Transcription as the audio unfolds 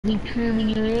Me creaming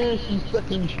your ass, you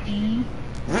fucking Steve.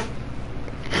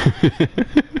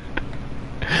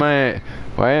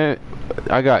 Why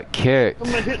I got kicked?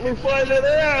 I'm gonna Hitler fly that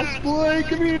ass, boy.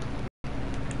 Come here.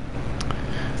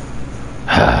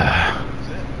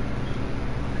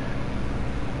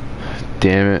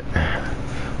 Damn it.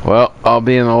 Well, I'll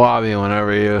be in the lobby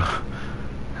whenever you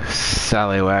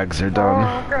sallywags are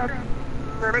done.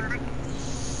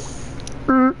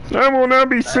 I will now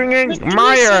be singing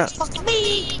Maya.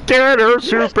 Theater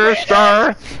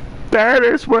superstar. That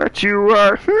is what you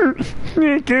are.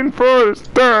 Sneaking for the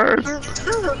stars.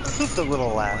 Just a little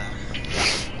laugh.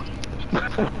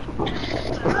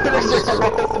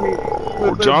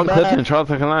 John Clifton, Charles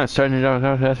Line, starting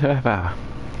to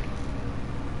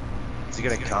Is he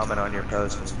gonna comment on your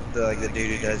post? Like the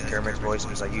dude who does Kermit's voice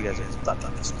and was like, "You guys are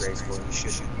fucking disgraceful. You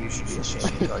should be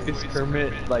ashamed to call you." Is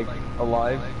Kermit like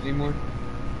alive anymore?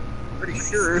 Pretty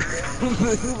sure.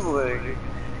 Like,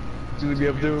 Should we be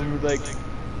able to do him like?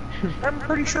 I'm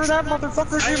pretty sure that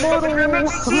motherfucker's immortal.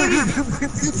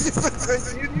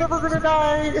 You're never gonna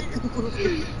die.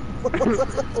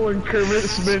 When Kermit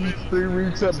spends 3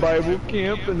 weeks at Bible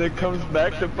camp and then comes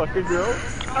back to fucking go,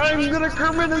 I'm gonna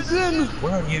Kermit us in.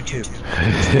 We're on YouTube.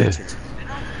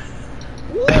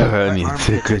 I need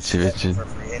to quit you, Richard. The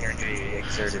energy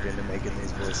exerted into making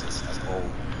these voices. I'm old.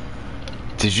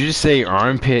 Did you just say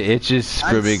armpit itches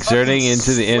from exerting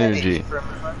into the energy?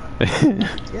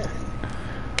 Yeah.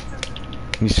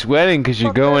 You're sweating because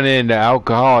you're going into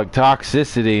alcoholic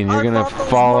toxicity and you're gonna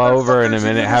fall over in a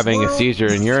minute having a seizure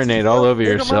and urinate all over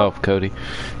yourself, Cody.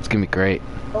 It's gonna be great.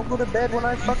 Don't go to bed when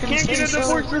I fucking Can't get a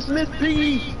divorce with Miss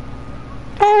Piggy.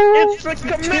 Oh, It's a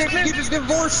commitment. You just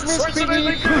divorced Miss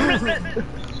Piggy.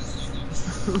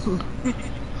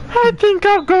 I think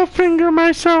I'll go finger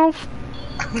myself.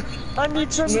 I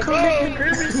need some commitment.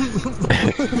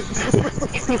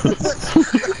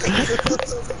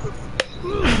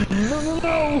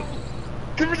 No.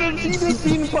 Kermit doesn't see this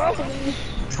being possible.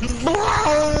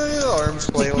 Arms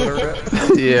flail over it.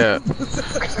 Yeah.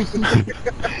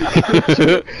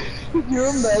 Could you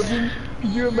imagine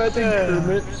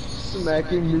Kermit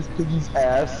smacking Miss Piggy's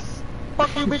ass?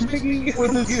 Fuck you, Miss Piggy. You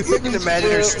can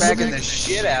imagine her smacking the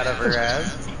shit out of her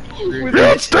ass.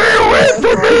 Stay away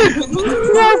from me!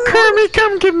 Now, Kermit,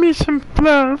 come give me some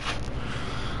love.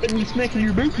 And you smacking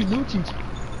your bacon, don't you?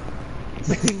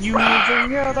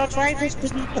 Yeah, that's right, Miss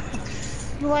Piggy.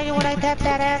 You like it when I tap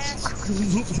that ass?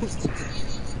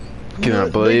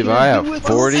 Cannot believe I have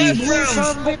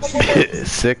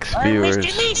 46 viewers.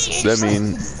 That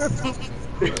means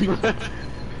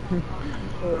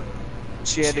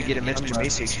she had to get a Mr.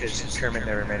 Meeseeks because Kermit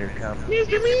never made her come.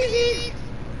 Mr. Meeseeks!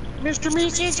 Mr.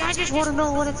 Meeseeks, I just want to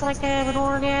know what it's like to have an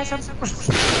orgasm.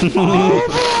 Oh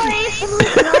boy!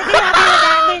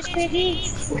 Miss Piggy.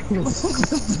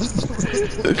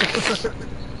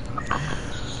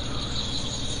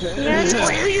 Yes,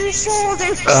 clear your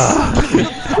shoulders.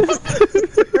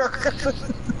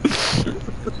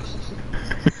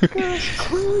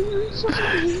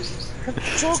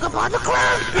 Choke up on the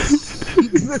ground.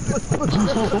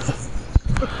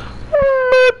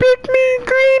 my big mean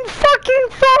green fucking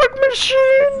fog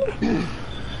machine.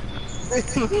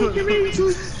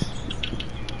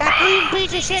 That green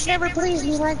piece of shit never pleased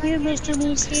me like you, Mr.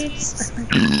 Meeseeks.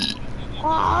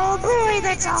 Oh boy,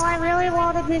 that's all I really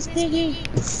wanted, Miss Piggy.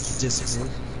 That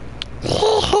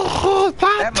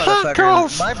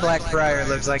motherfucker, my Black Friar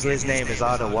looks like his name is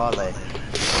Otto Wale.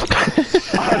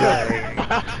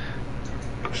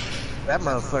 That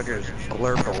motherfucker's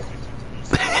blurple.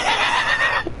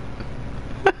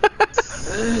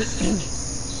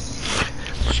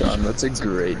 Sean, that's a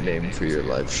great name for your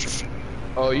life show.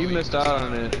 Oh, you missed out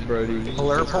on it, Brody.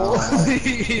 Blurple?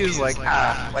 He was like,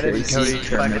 why didn't Cody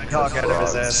fucking talk out of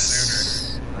his ass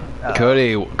sooner?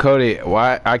 Cody,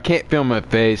 why? I can't feel my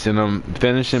face, and I'm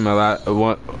finishing my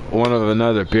one of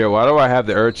another beer. Why do I have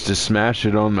the urge to smash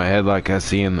it on my head like I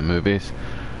see in the movies?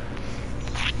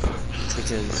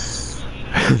 Because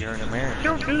you're an American.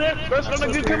 Don't do that. That's not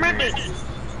a good commitment.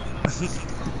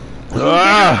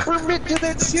 Permit to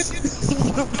that shit.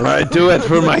 I do it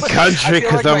for my country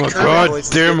because I'm a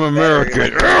goddamn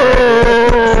American.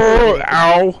 Oh,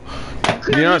 ow!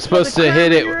 You're not supposed to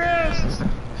hit it.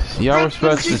 Y'all were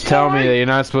supposed to tell me that you're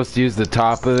not supposed to use the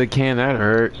top of the can. That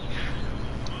hurt.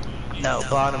 No,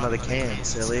 bottom of the can,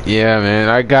 silly. Yeah, man.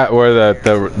 I got where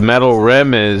the metal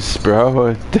rim is, bro.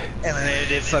 And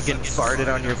then it fucking farted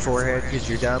on your forehead because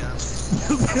you're dumb.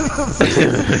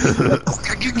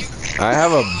 I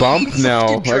have a bump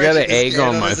now. I got an egg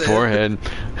on my forehead.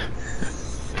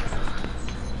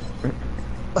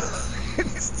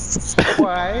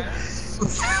 Why?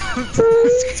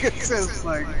 It's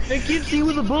like, I can't see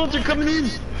where the bullets are coming in.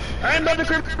 I'm about to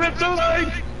crypt the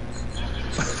line.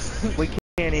 we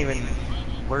can't even.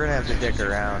 We're gonna have to dick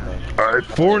around. I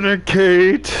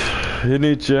fornicate and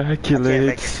I can't make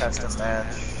a ejaculate. custom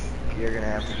match. You're gonna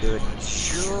have to do it.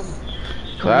 Sure.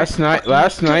 Last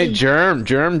night,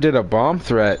 Germ did a bomb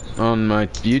threat on my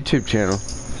YouTube channel.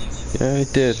 Yeah, I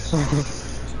did.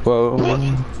 Whoa.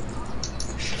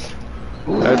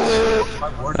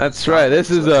 That's right.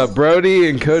 This is Brody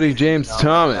and Cody James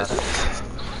Thomas.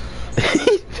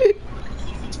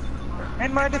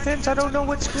 In my defense, I don't know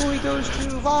what school he goes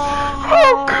to.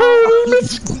 Oh, Cody,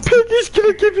 Miss Piggy's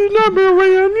gonna give your number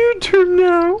away on YouTube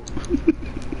now.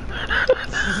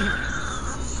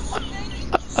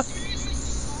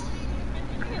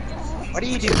 What do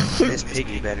you do, Miss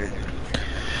Piggy, better?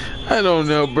 I don't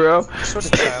know, bro. What sort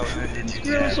of childhood did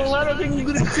you Girl, have? so loud I think I'm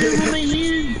gonna kill my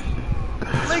hand.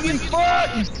 Making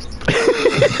fun.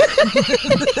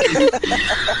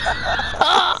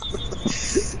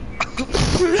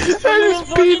 I just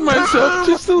peed myself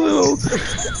just a little.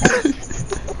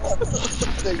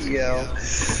 The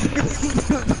yell.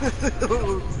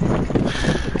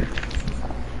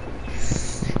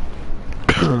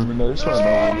 I mean, I just want to know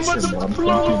I'm what about your to mom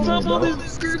blow thinking up all about.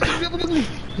 this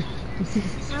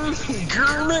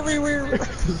Germ everywhere.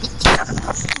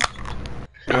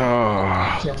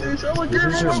 Oh, What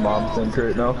does your mom think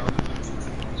right now?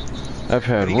 I've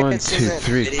had You 1, guys seen 2, that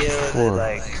 3, video of 4.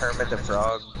 like Kermit the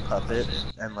Frog puppet,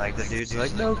 and like the dude's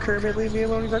like, "No, Kermit, leave me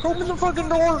alone." He's like, "Open the fucking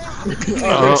door." Sticks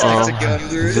a gun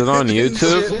through Is it on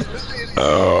YouTube?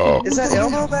 Oh. Is that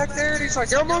Elmo back there? And he's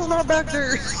like, "Elmo's not back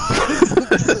there."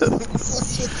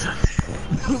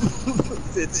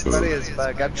 It's funny as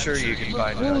fuck. I'm sure you can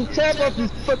find it. on Oh, tap off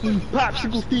this fucking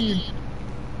popsicle stand.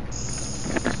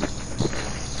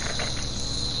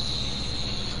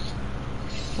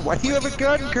 Why do you have a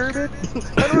gun, Kermit?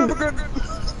 I don't have a gun.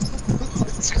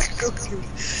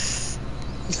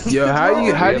 Yo,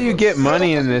 how do you get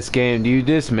money in this game? Do you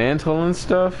dismantle and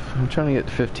stuff? I'm trying to get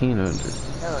 1,500.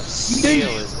 No, steal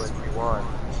is what we want.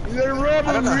 You gotta rob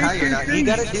I don't know him, how Rick, you're not. You Rick,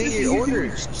 gotta Rick. do your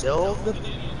orders. Build.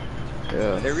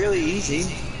 Yeah. They're really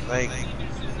easy. Like,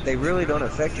 they really don't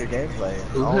affect your gameplay.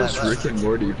 Who All has that Rick and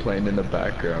Morty playing in the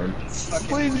background?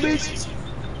 Please, bitch.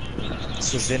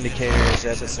 So Vindicators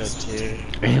episode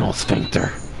 2. Anal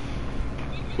sphincter.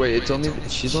 Wait,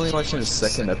 she's only watching the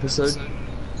second episode?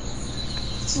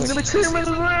 I'm gonna clear my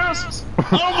ass.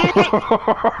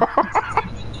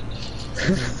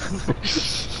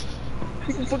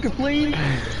 You can fucking play.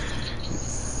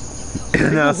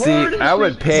 Now see, I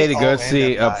would pay to go Oh,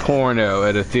 see man, a that porno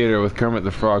at a theater with Kermit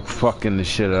the Frog fucking the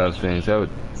shit out of things. I would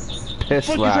piss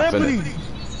What is laughing. happening?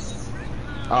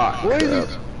 Ah, Why is crap.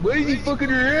 he? Why is he fucking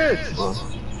your ass?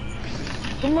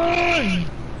 Come on!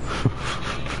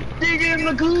 Dig in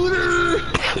the cooter!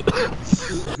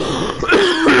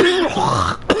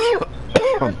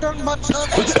 I've done much of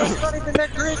this, it's not even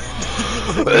that great.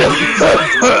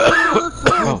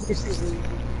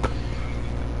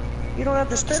 You don't have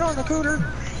to spit on the cooter.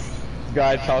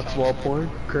 Guy talks while porn.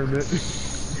 Kermit.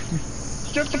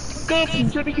 Shut the fuck up!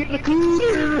 I'm trying to get in the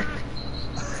cooter!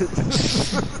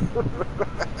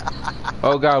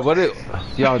 Oh god, what it?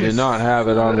 Y'all did not have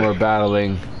it on We're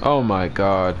Battling. Oh my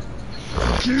god.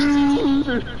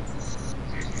 Dude!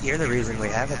 You're the reason we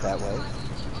have it that way.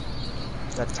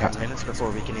 That's 10 minutes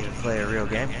before we can even play a real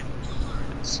game.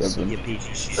 7. You piece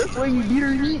of shit. That's why you beat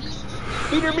her,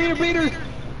 beat her, beat her, beat her!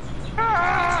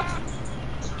 Ah!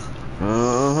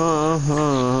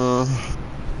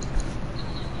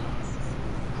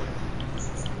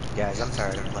 Guys, I'm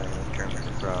tired of playing with Kermit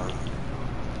the Frog.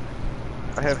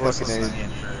 I have Plus fucking the AIDS. singing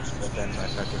first, but then my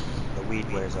fucking the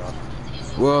weed wears off.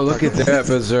 Well, look at that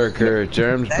berserker.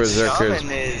 Germ's That berserker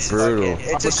shaman is is brutal.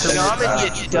 fucking- It's a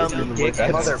shaman, you dumb dick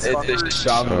motherfucker. It's a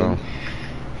shaman.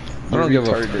 I don't give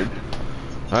a. retarded.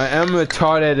 I am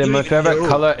retarded, and You my even favorite know.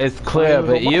 color is clear.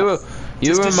 But you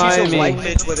Just 'cause remind she's a white me.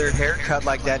 bitch with her hair cut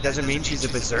like that doesn't mean she's a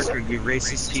berserker, you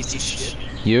racist piece of shit.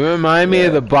 You remind me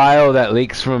of the bile that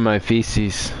leaks from my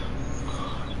feces.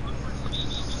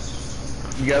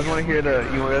 You guys want to hear the?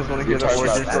 You guys want to hear the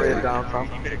origin story of Donald Trump?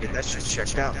 You better get that shit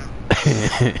checked out.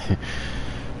 You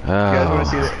guys want to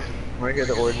see Oh. the? Want to hear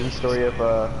the origin story of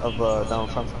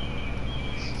Donald Trump?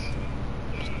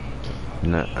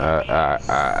 No,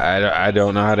 I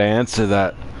don't know how to answer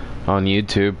that on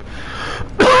YouTube.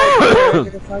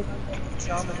 Get a fight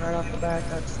shaman right off the bat,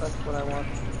 that's what I want.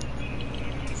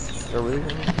 Oh, really?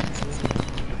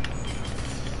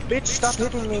 Bitch, stop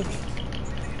hitting me.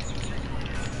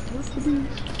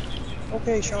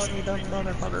 Okay, Sean, you done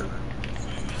motherfucker.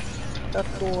 That's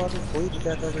cool, I'll just bleed to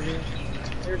death over here.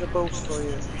 Here's a boost for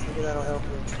you. Maybe that'll help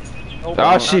you.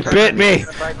 Oh, she bit me!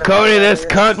 Cody, this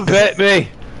cunt bit me!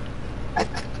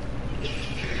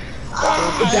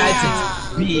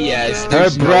 That's BS. Her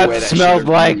There's no way breath that smelled should've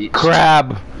like reached.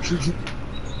 crab.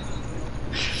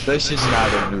 That should not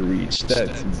have reached.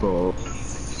 That's bull.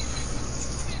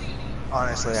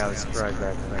 Honestly, I was surprised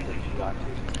that didn't block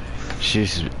you.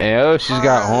 She's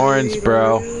got horns,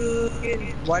 bro.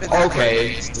 Why did that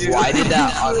Okay, why did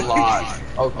that unlock?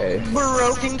 Okay,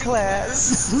 broken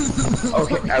class?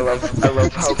 okay, I love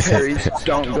how parries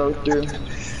don't go through.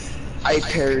 I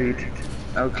parried.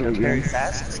 Okay, Very yeah.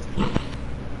 fast.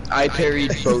 I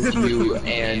parried both you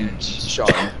and Sean.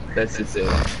 That's just it.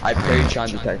 I parried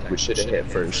Sean's attack, which should have hit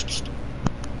first.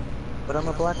 But I'm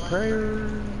a black prayer.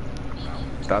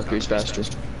 Valkyrie's faster.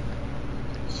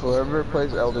 So whoever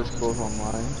plays Elder Scrolls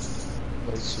Online,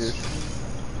 plays seriously.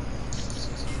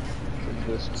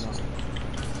 Just no.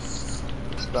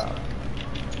 Stop.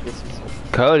 This is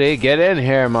Cody, get in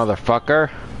here, motherfucker.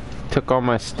 Took all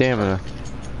my stamina.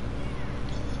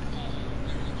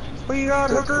 What you got,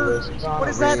 hooker? What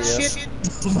is that shit?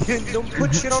 Don't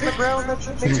put shit on the ground, that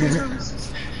shit makes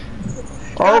fingers.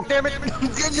 God damn it! I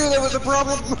knew there was a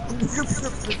problem!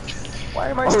 Why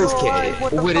am I still alive?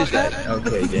 What the What is fuck that?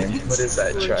 Okay, game. What is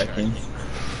that tracking?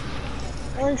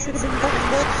 I should have been fucking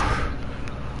dead.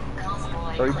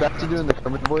 Are you back to doing the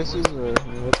Kermit voices, or what's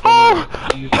going Oh!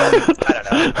 I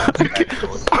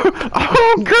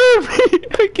Oh, Kirby!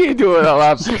 I can't do it out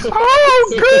loud.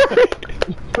 Oh,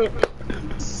 Kirby!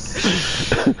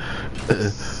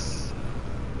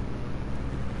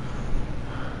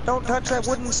 Don't touch that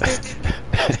wooden stick.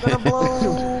 It's gonna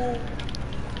blow.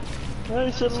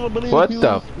 What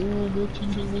the?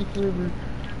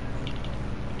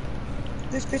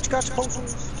 This bitch got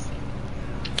potions.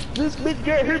 This bitch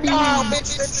got herpes! Oh,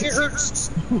 bitch, that shit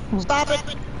hurts. Stop it.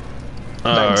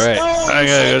 Alright, No, I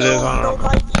gotta go do this don't one.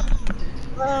 bite me.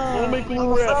 Don't make me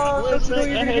Oh, rap. that's Last you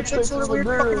night I get had some sex sort of with a weird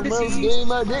girl. fucking My disease. game,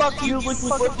 my dick Fuck you, feels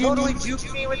like fucking totally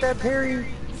juked me with that parry.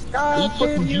 God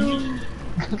damn you.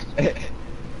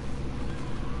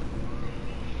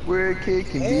 Where a kid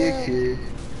can be a kid.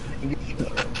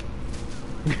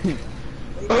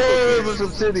 Oh, there's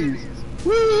some cities.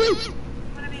 Woo!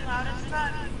 Wanna be loud as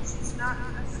fuck? She's not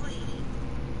asleep.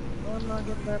 I'm not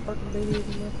getting that fucking baby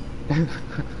again.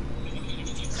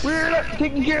 We're not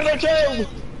taking care of that child.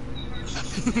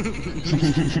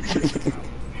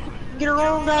 Get her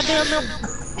own goddamn milk.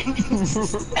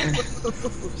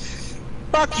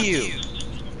 Fuck you.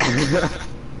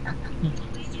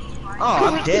 Oh,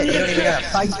 I'm dead. You don't even gotta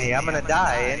fight me. I'm gonna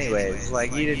die anyways.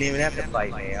 Like, you didn't even have to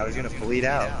fight me. I was gonna bleed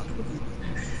out.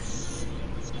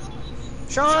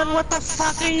 Sean, what the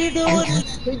fuck are you doing?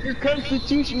 Take your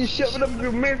constitution and shove it up your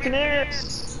American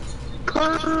ass.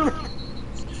 Curb.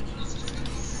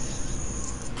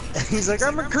 He's like,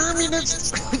 I'm a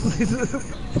communist.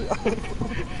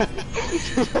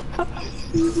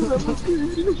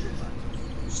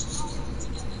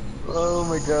 Oh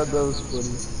my god, that was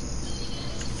funny.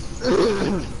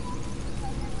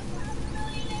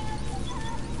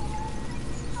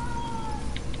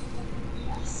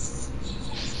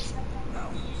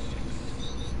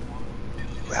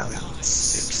 Round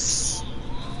 6.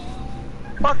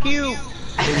 Fuck you.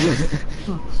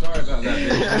 Sorry about that,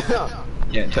 man.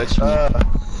 Yeah, touch me.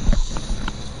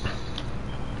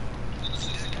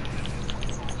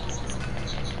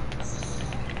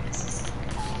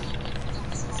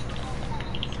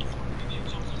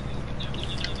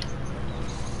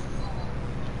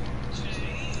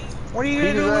 What are you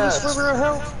gonna do with this sliver of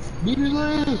hell? Beat his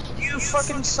ass. You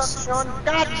fucking suck, Sean.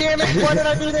 God damn it, why did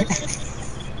I do that shit?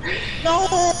 No!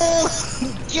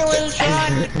 Kill him,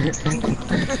 Sean!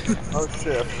 Oh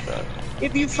shit, I forgot.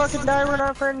 If you fucking die, we're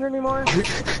not friends anymore.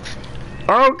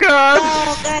 Oh god!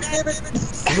 Oh, god damn it!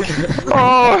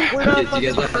 Oh! We're not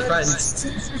You fucking guys are friends.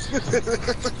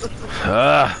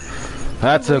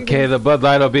 That's okay, the Bud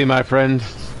Light will be my friend.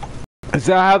 Is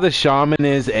that how the shaman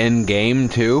is in game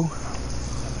too?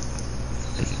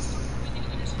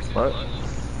 What?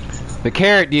 The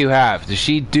carrot you have, does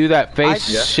she do that face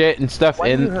Yeah. shit and stuff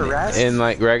Why do you harass? in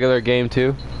like regular game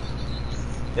too?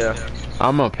 Yeah.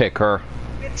 I'm gonna pick her.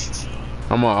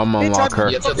 I'm gonna unlock her.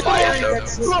 You have to buy it,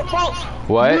 though.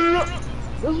 What?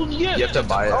 You have to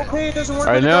buy it. Okay, it doesn't work.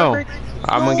 I with the know. dog break.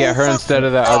 I'm gonna get her fuck instead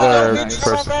of you. the other Didn't you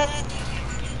taught person. that?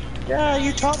 Yeah,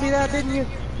 you taught me that, didn't you?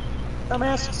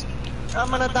 Dumbass. I'm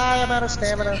gonna die, I'm out of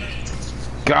stamina.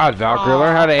 God, Valkyrie,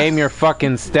 learn how to aim your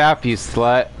fucking staff, you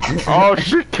slut. Oh,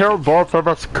 she killed both of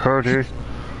us, Cody.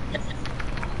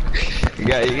 You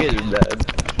guys are dead.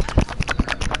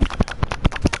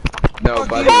 No,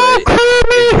 by the Oh, way,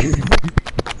 Kirby!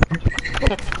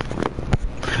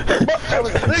 That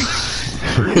was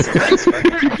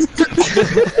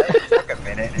Took a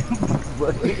minute.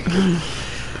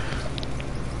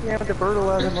 Yeah, but to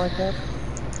brutalize him like that.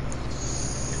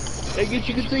 I guess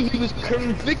you could say he was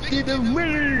convicted of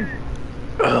murder.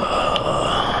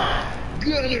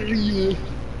 Gonorrhea.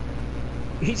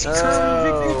 He's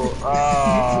convicted.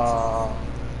 Oh,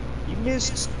 you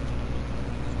missed.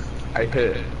 I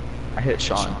hit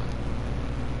Sean.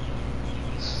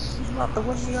 He's not the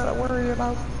one you gotta worry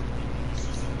about.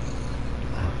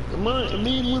 A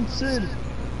man once said,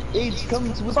 AIDS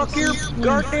comes with Fuck your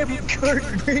goddamn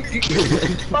Kermit.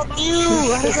 Fuck you!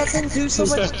 How does that thing do so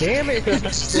much damage?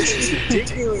 This is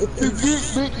ridiculous.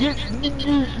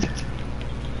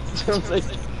 Sounds like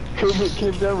Kermit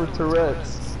came down with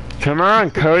Tourette's. Come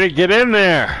on, Cody, get in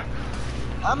there.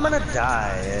 I'm gonna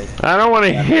die. I don't want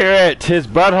to hear it. His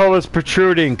butthole is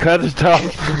protruding. Cut it off.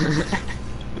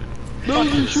 No,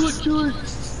 you short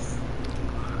shorts.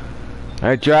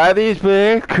 I drive these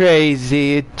birds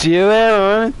crazy. I do it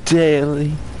on a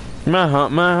daily. My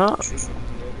heart, my heart.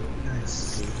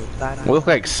 We look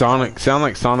like Sonic. Sound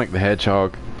like Sonic the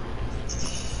Hedgehog.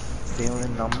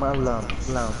 Feeling on my lump.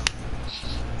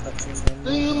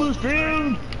 I almost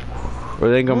drowned. Or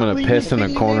I think I'm gonna piss in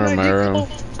a corner of my room.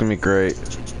 It's gonna be great.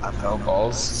 I'm no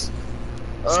balls.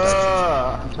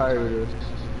 I'm tired of this.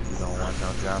 You don't want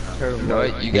no drama. No,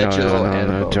 you got your little no,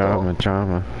 animal. drama. No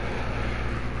drama.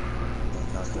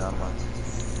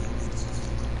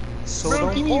 So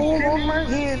don't pull on my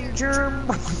hand, germ.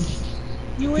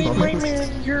 You ain't my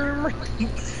man, germ.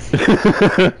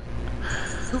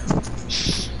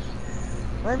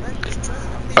 What?